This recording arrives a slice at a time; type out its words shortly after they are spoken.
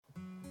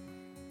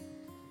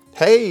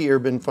Hey,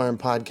 Urban Farm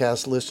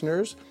Podcast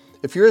listeners.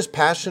 If you're as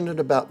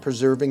passionate about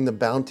preserving the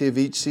bounty of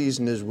each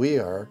season as we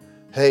are,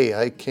 hey,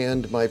 I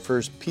canned my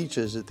first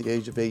peaches at the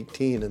age of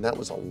 18, and that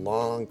was a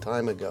long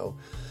time ago,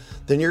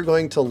 then you're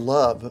going to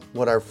love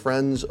what our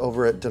friends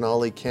over at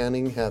Denali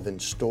Canning have in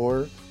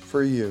store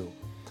for you.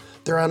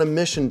 They're on a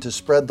mission to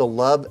spread the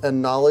love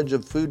and knowledge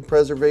of food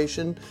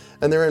preservation,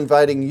 and they're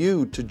inviting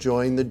you to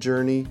join the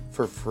journey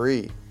for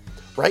free.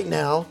 Right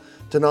now,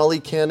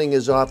 Denali Canning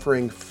is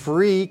offering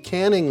free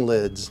canning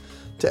lids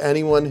to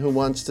anyone who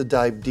wants to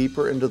dive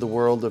deeper into the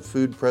world of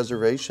food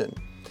preservation.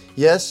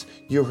 Yes,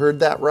 you heard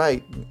that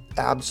right,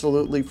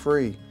 absolutely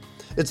free.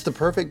 It's the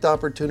perfect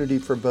opportunity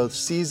for both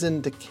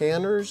seasoned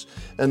canners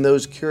and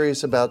those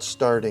curious about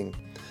starting.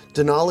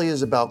 Denali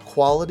is about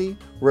quality,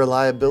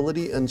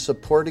 reliability, and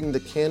supporting the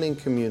canning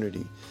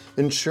community,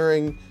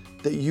 ensuring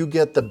that you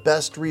get the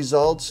best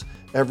results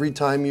every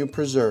time you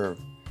preserve.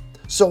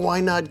 So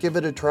why not give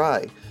it a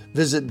try?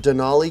 Visit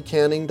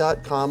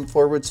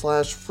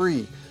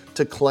denalicanning.com/free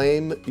to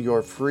claim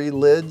your free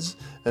lids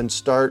and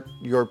start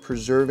your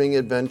preserving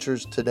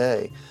adventures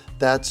today.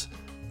 That's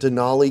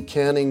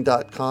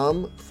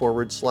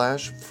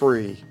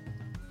denalicanning.com/free.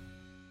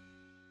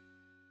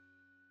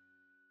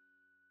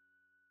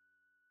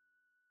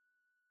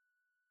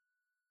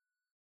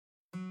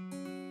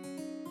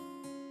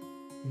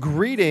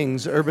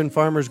 Greetings, urban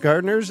farmers,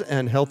 gardeners,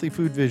 and healthy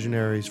food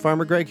visionaries.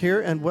 Farmer Greg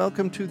here, and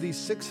welcome to the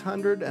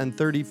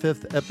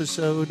 635th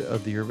episode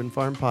of the Urban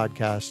Farm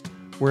Podcast,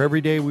 where every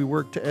day we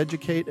work to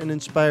educate and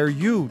inspire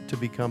you to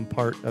become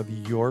part of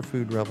your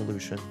food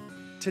revolution.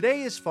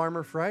 Today is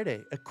Farmer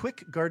Friday, a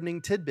quick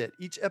gardening tidbit.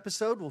 Each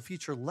episode will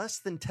feature less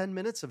than 10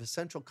 minutes of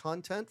essential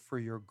content for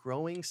your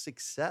growing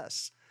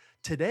success.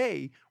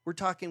 Today, we're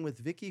talking with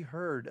Vicki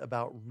Hurd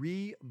about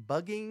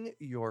rebugging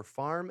your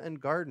farm and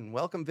garden.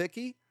 Welcome,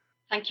 Vicki.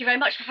 Thank you very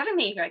much for having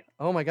me, Greg.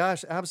 Oh my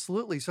gosh,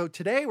 absolutely. So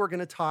today we're going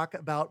to talk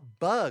about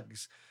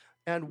bugs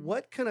and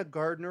what can a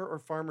gardener or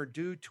farmer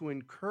do to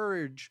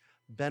encourage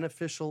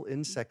beneficial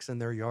insects in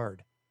their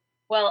yard?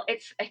 Well,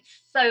 it's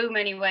so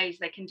many ways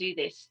they can do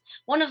this.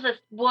 One of the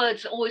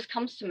words that always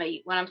comes to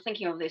me when I'm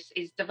thinking of this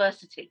is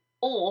diversity,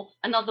 or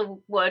another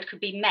word could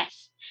be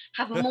mess.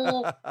 Have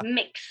more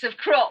mix of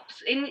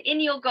crops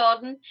in your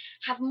garden,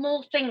 have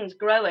more things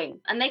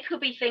growing, and they could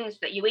be things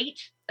that you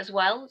eat as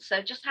well.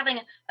 So just having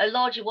a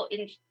larger, what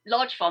in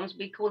large farms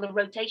we call a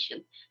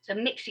rotation, so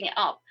mixing it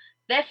up.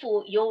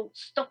 Therefore, you're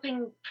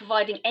stopping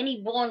providing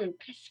any one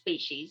pest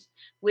species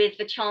with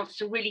the chance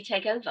to really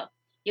take over.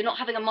 You're not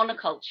having a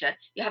monoculture,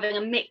 you're having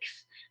a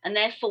mix, and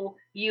therefore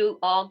you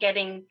are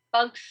getting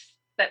bugs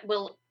that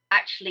will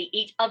actually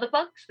eat other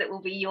bugs that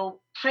will be your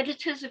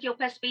predators of your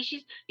pest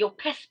species. Your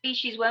pest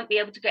species won't be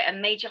able to get a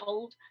major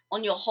hold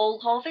on your whole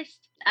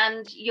harvest,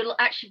 and you'll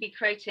actually be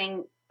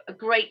creating a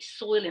great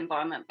soil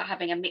environment by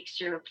having a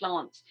mixture of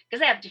plants because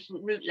they have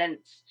different root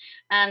lengths.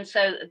 And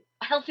so the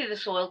healthier the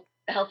soil,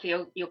 the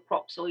healthier your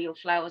crops or your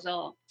flowers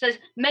are. So there's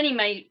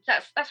many,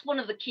 that's one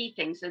of the key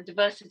things, the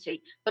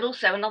diversity. But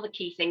also another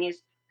key thing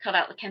is cut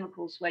out the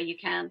chemicals where you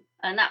can.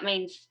 And that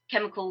means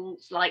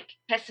chemicals like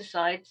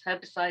pesticides,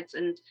 herbicides,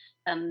 and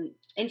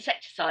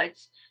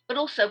insecticides, but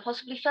also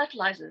possibly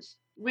fertilizers.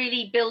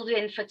 Really build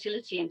in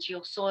fertility into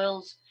your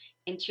soils,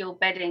 into your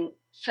bedding,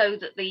 so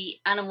that the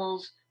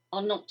animals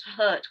are not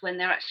hurt when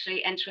they're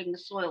actually entering the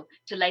soil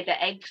to lay their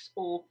eggs,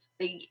 or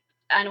the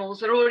animals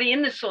that are already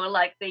in the soil,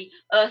 like the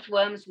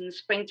earthworms and the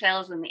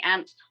springtails and the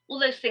ants, all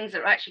those things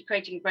that are actually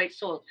creating great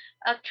soil,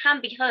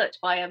 can be hurt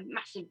by a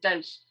massive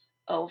dose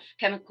of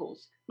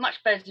chemicals.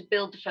 Much better to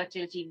build the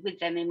fertility with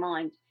them in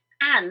mind.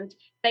 And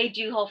they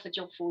do half the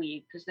job for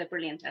you because they're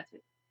brilliant at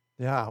it.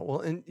 Yeah, well,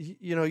 and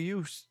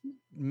you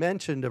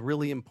mentioned a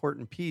really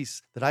important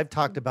piece that I've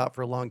talked about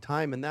for a long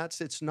time, and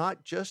that's it's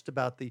not just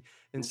about the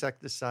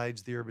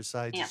insecticides, the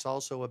herbicides, Yeah. it's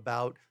also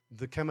about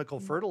the chemical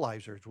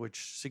fertilizers,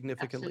 which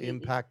significantly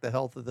Absolutely. impact the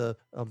health of the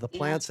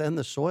plants and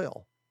the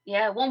soil.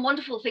 Yeah, one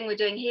wonderful thing we're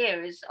doing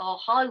here is our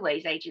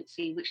highways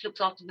agency, which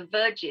looks after the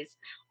verges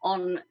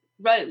on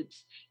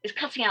roads, is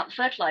cutting out the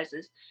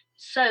fertilizers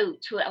so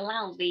to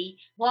allow the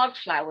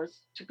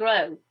wildflowers to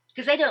grow,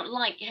 because they don't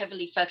like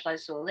heavily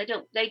fertilized soil. They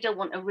don't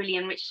want a really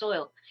enriched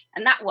soil.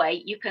 And that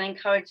way you can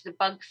encourage the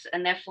bugs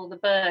and therefore the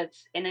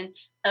birds in an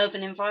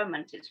urban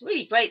environment. It's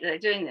really great that they're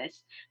doing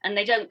this, and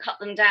they don't cut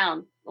them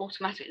down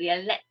automatically.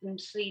 They let them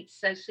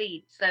sow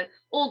seeds. So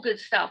all good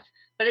stuff.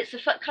 But it's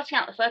cutting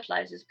out the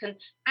fertilizers can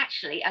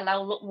actually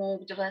allow a lot more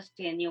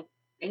diversity in your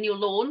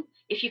lawn,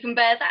 if you can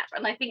bear that.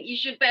 And I think you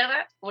should bear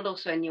that, but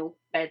also in your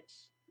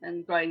beds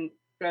and growing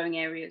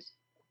areas.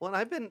 Well,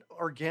 I've been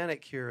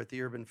organic here at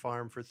the Urban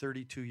Farm for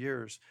 32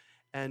 years.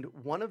 And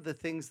one of the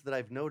things that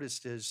I've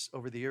noticed is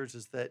over the years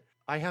is that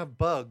I have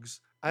bugs.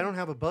 I don't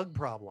have a bug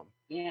problem.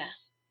 Yeah.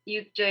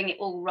 You're doing it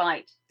all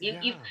right. Yeah.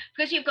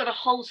 Because you've got a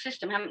whole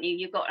system, haven't you?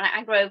 You've got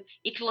an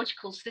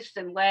agroecological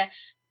system where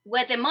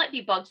there might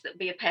be bugs that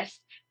be a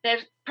pest.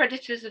 They're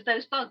predators of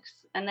those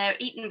bugs and they're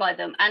eaten by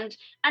them, and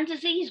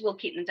disease will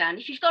keep them down.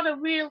 If you've got a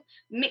real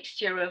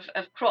mixture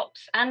of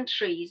crops and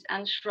trees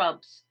and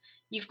shrubs,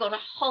 you've got a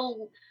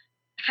whole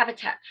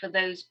habitat for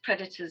those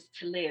predators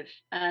to live.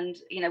 And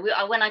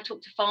when I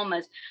talk to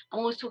farmers, I'm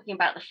always talking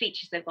about the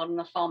features they've got on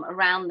the farm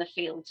around the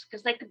fields,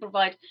 because they could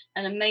provide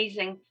an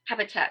amazing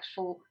habitat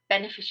for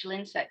beneficial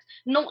insects,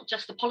 not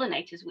just the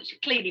pollinators, which are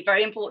clearly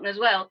very important as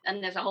well.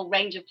 And there's a whole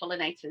range of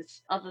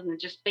pollinators other than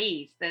just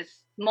bees.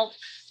 There's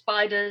moths,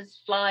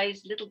 spiders,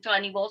 flies, little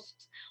tiny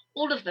wasps.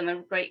 All of them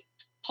are great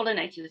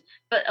pollinators,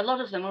 but a lot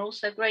of them are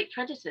also great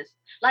predators.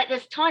 Like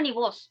there's tiny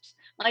wasps.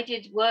 I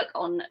did work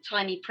on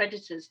tiny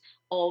predators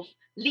of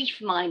leaf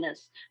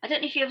miners. I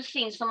don't know if you've ever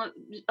seen some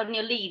on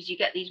your leaves, you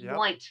get these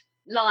white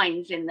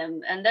lines in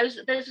them, and those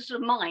are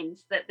sort of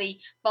mines that the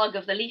bug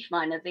of the leaf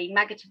miner, the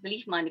maggot of the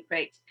leaf miner,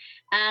 creates.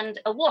 And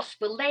a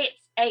wasp will lay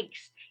its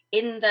eggs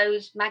in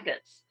those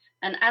maggots,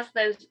 and as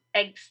those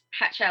eggs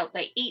hatch out,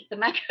 they eat the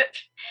maggot.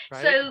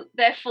 Right. So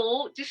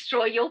therefore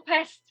destroy your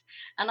pest.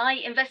 And I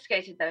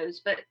investigated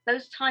those, but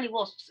those tiny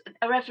wasps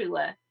are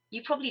everywhere.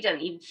 You probably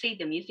don't even see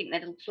them. You think they're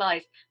little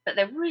flies, but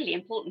they're really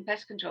important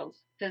pest controls,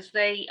 because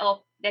they're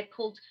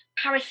called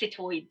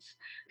parasitoids,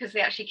 because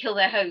they actually kill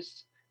their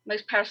host.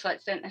 Most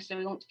parasites don't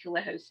necessarily want to kill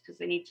their host because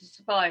they need to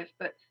survive,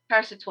 but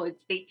parasitoids,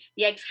 the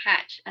eggs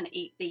hatch and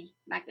eat the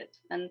maggot.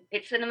 And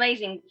it's an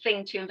amazing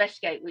thing to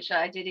investigate, which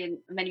I did in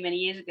many, many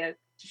years ago,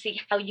 to see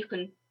how you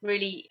can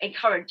really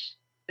encourage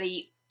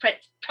the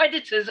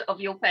predators of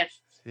your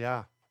pests.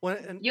 Yeah. Well,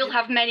 you'll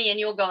have many in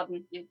your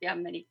garden. You'll have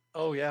many.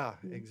 Oh, yeah,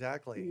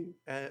 exactly.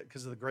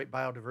 Because of the great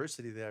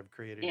biodiversity that I've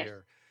created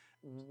here.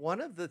 One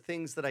of the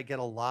things that I get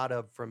a lot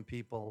of from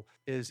people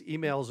is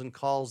emails and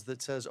calls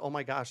that says, oh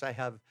my gosh, I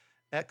have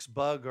X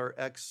bug or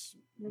X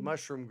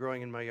mushroom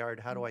growing in my yard.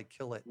 How do I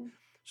kill it?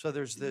 So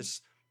there's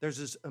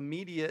this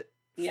immediate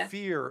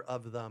fear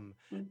of them.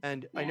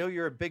 And I know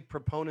you're a big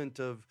proponent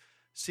of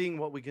seeing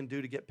what we can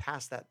do to get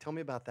past that. Tell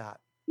me about that.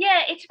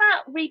 Yeah, it's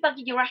about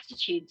rebugging your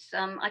attitudes.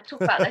 I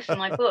talk about this in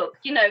my book,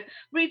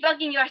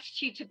 rebugging your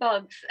attitude to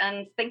bugs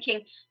and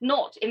thinking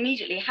not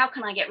immediately, how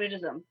can I get rid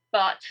of them?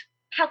 But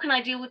how can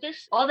I deal with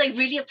this? Are they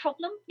really a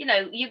problem?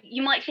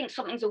 You might think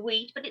something's a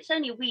weed, but it's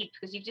only a weed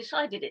because you've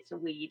decided it's a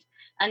weed.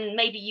 And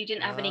maybe you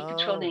didn't have any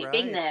control in it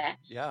being there.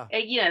 Yeah.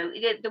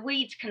 The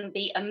weeds can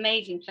be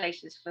amazing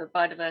places for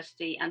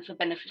biodiversity and for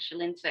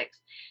beneficial insects.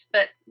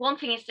 But one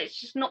thing is that it's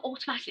just not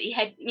automatically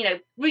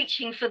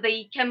reaching for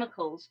the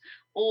chemicals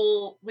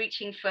or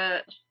reaching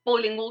for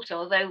boiling water,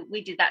 although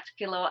we did that to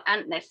kill our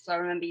ant nests, I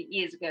remember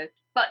years ago.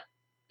 But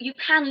you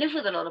can live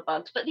with a lot of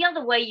bugs. But the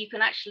other way you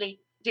can actually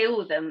deal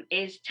with them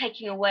is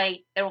taking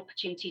away their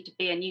opportunity to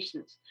be a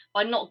nuisance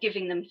by not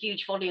giving them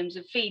huge volumes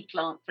of feed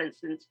plant, for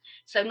instance.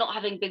 So not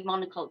having big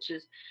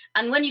monocultures.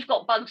 And when you've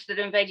got bugs that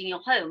are invading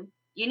your home,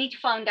 you need to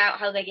find out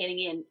how they're getting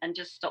in and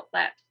just stop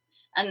that.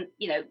 And,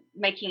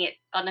 making it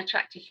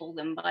unattractive for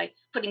them by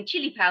putting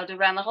chili powder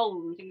around the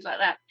hole and things like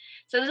that.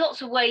 So there's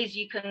lots of ways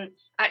you can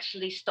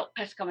actually stop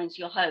pests coming to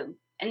your home.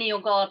 And in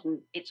your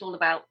garden, it's all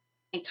about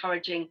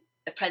encouraging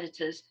the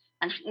predators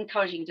and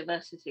encouraging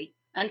diversity.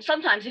 And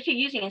sometimes if you're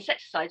using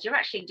insecticides, you're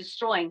actually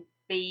destroying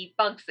the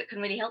bugs that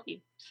can really help you.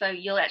 So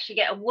you'll actually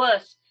get a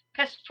worse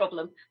pest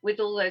problem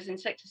with all those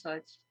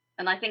insecticides.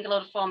 And I think a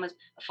lot of farmers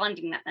are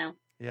finding that now.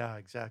 Yeah,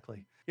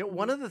 exactly.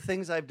 One of the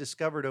things I've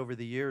discovered over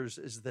the years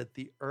is that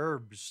the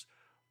herbs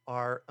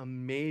are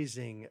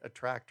amazing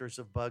attractors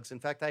of bugs. In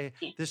fact,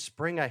 this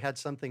spring I had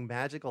something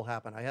magical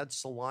happen. I had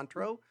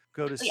cilantro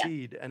go to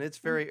seed, and it's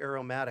very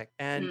aromatic.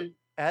 And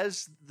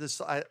as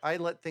I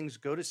let things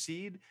go to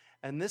seed,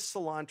 and this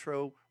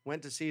cilantro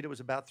went to seed. It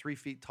was about 3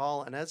 feet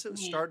tall. And as it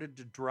started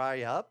to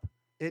dry up,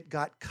 it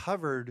got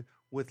covered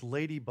with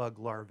ladybug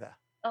larvae.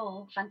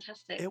 Oh,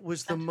 fantastic. It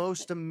was the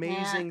most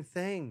amazing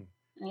thing.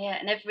 Yeah,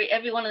 and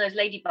every one of those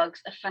ladybugs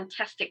are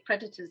fantastic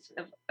predators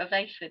of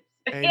aphids.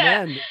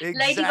 Amen.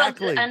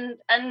 Exactly. Ladybugs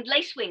and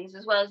lacewings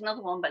as well as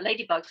another one, but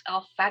ladybugs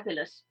are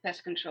fabulous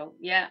pest control.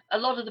 Yeah, a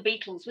lot of the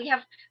beetles. We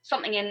have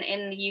something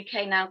in the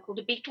UK now called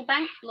a beetle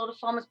bank. A lot of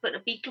farmers put a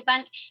beetle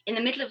bank in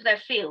the middle of their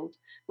field,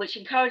 which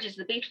encourages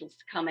the beetles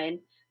to come in,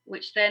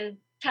 which then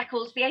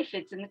tackles the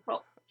aphids in the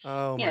crop.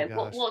 Oh my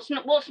gosh.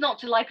 What's not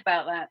to like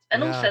about that?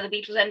 And also the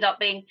beetles end up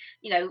being,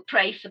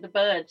 prey for the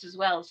birds as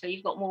well. So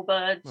you've got more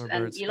birds,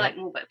 you like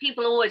more birds.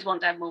 People always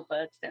want to have more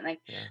birds, don't they?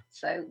 Yeah.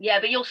 So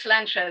but your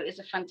cilantro is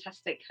a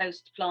fantastic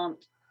host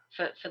plant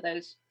for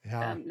those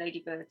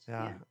ladybirds.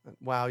 Yeah.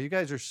 Wow, you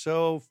guys are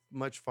so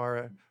much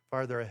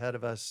farther ahead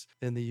of us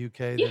in the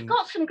UK. You've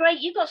got some great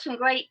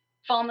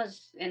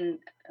farmers in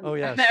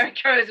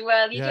America as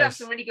well. You do have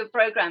some really good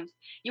programs.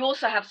 You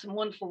also have some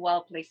wonderful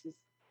wild places.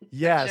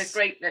 Yes.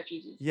 Great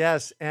refuges.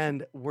 Yes.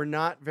 And we're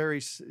not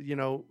very,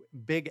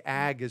 big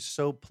ag is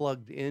so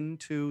plugged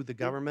into the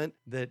government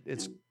that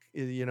it's,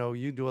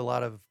 you do a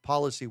lot of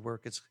policy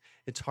work.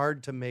 It's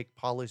hard to make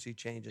policy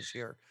changes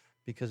here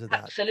because of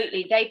that.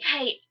 Absolutely. They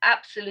pay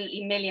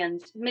absolutely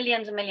millions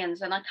and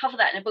millions. And I cover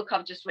that in a book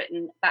I've just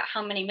written about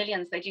how many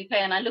millions they do pay.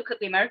 And I look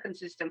at the American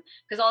system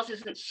because ours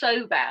isn't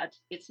so bad.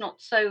 It's not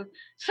so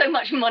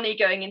much money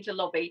going into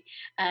lobby.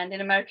 And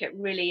in America, it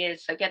really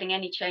is. So getting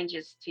any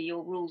changes to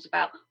your rules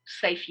about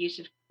safe use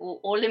of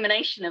or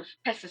elimination of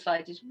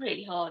pesticides is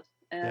really hard.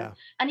 Yeah.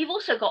 And you've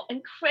also got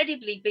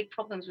incredibly big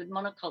problems with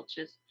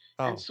monocultures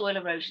and Oh, soil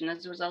erosion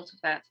as a result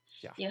of that.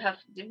 yeah. You have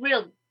the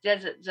real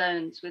desert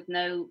zones with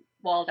no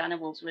wild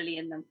animals really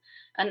in them,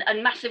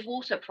 and massive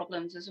water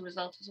problems as a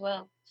result as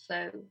well.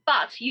 So,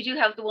 but you do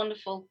have the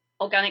wonderful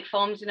organic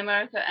farms in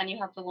America, and you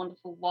have the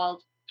wonderful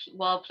wild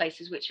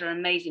places, which are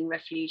amazing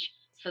refuge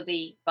for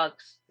the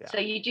bugs. Yeah. So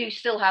you do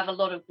still have a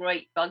lot of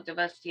great bug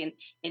diversity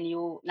in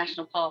your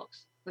national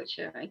parks, which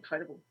are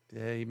incredible.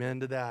 Amen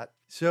to that.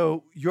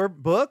 So your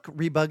book,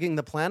 Rebugging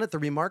the Planet, the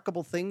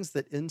remarkable things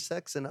that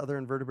insects and other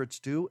invertebrates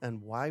do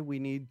and why we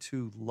need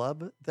to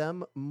love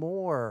them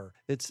more.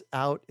 It's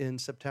out in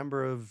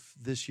September of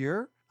this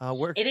year.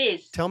 Where It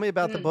is. Tell me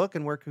about the book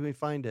and where can we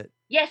find it?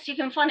 Yes, you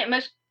can find it in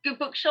most good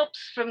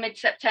bookshops from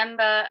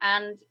mid-September,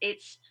 and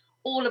it's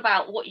all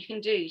about what you can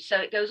do. So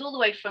it goes all the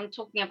way from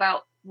talking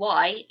about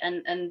why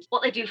and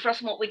what they do for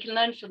us and what we can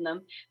learn from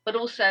them, but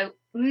also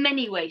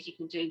many ways you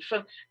can do,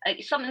 from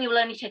something that will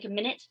only take a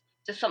minute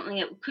to something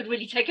that could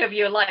really take over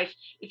your life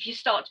if you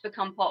start to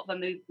become part of a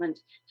movement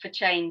for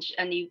change.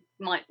 And you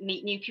might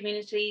meet new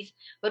communities,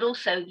 but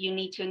also you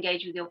need to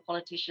engage with your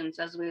politicians,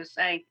 as we were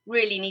saying.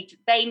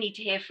 They need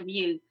to hear from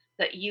you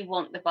that you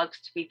want the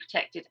bugs to be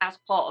protected as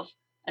part of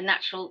a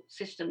natural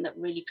system that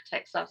really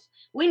protects us.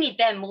 We need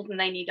them more than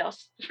they need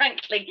us,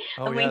 frankly.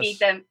 And we need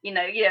them,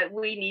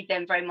 we need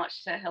them very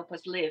much to help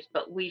us live.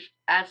 But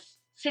as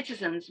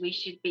citizens, we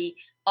should be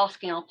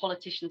asking our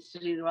politicians to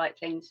do the right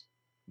things.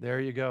 There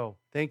you go.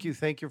 Thank you.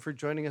 Thank you for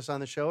joining us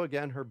on the show.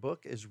 Again, her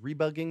book is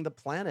Rebugging the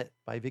Planet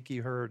by Vicki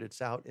Hurd.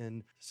 It's out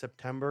in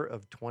September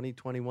of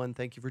 2021.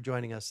 Thank you for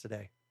joining us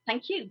today.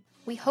 Thank you.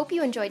 We hope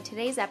you enjoyed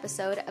today's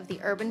episode of the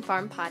Urban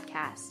Farm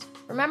Podcast.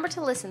 Remember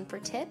to listen for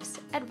tips,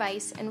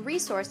 advice, and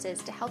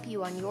resources to help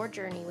you on your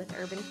journey with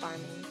urban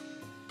farming.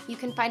 You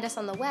can find us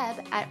on the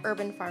web at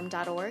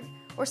urbanfarm.org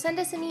or send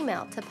us an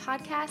email to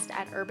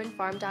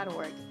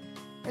podcast@urbanfarm.org.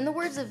 In the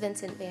words of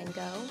Vincent van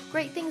Gogh,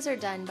 great things are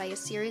done by a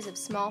series of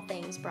small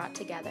things brought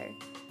together.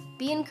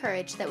 Be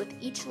encouraged that with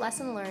each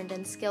lesson learned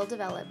and skill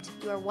developed,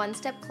 you are one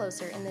step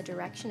closer in the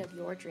direction of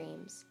your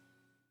dreams.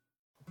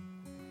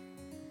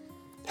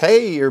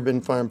 Hey,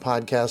 Urban Farm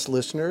Podcast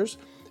listeners.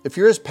 If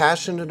you're as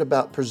passionate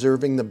about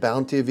preserving the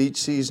bounty of each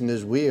season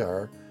as we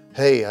are,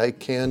 hey, I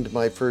canned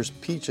my first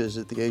peaches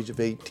at the age of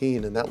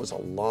 18, and that was a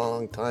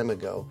long time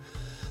ago,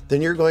 then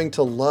you're going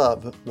to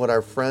love what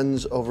our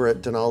friends over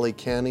at Denali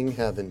Canning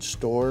have in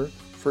store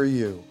for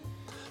you.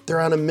 They're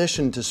on a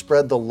mission to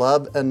spread the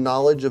love and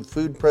knowledge of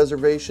food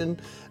preservation,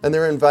 and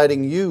they're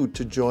inviting you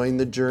to join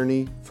the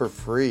journey for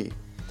free.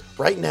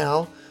 Right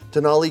now,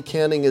 Denali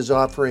Canning is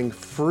offering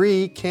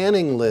free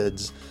canning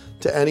lids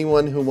to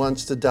anyone who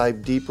wants to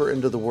dive deeper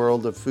into the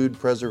world of food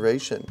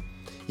preservation.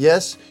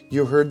 Yes,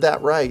 you heard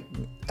that right,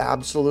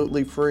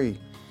 absolutely free.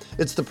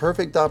 It's the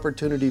perfect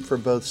opportunity for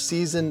both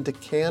seasoned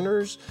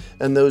canners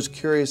and those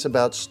curious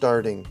about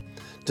starting.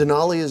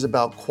 Denali is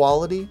about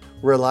quality,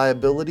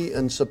 reliability,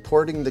 and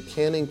supporting the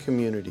canning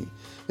community,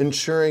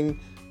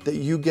 ensuring that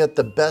you get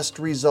the best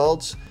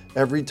results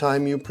every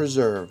time you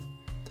preserve.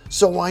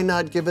 So why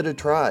not give it a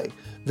try?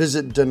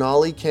 Visit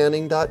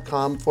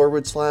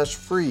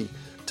denalicanning.com/free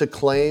to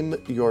claim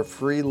your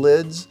free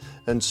lids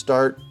and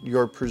start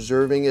your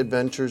preserving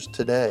adventures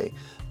today.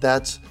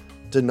 That's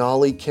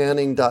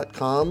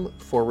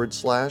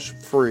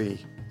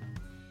denalicanning.com/free.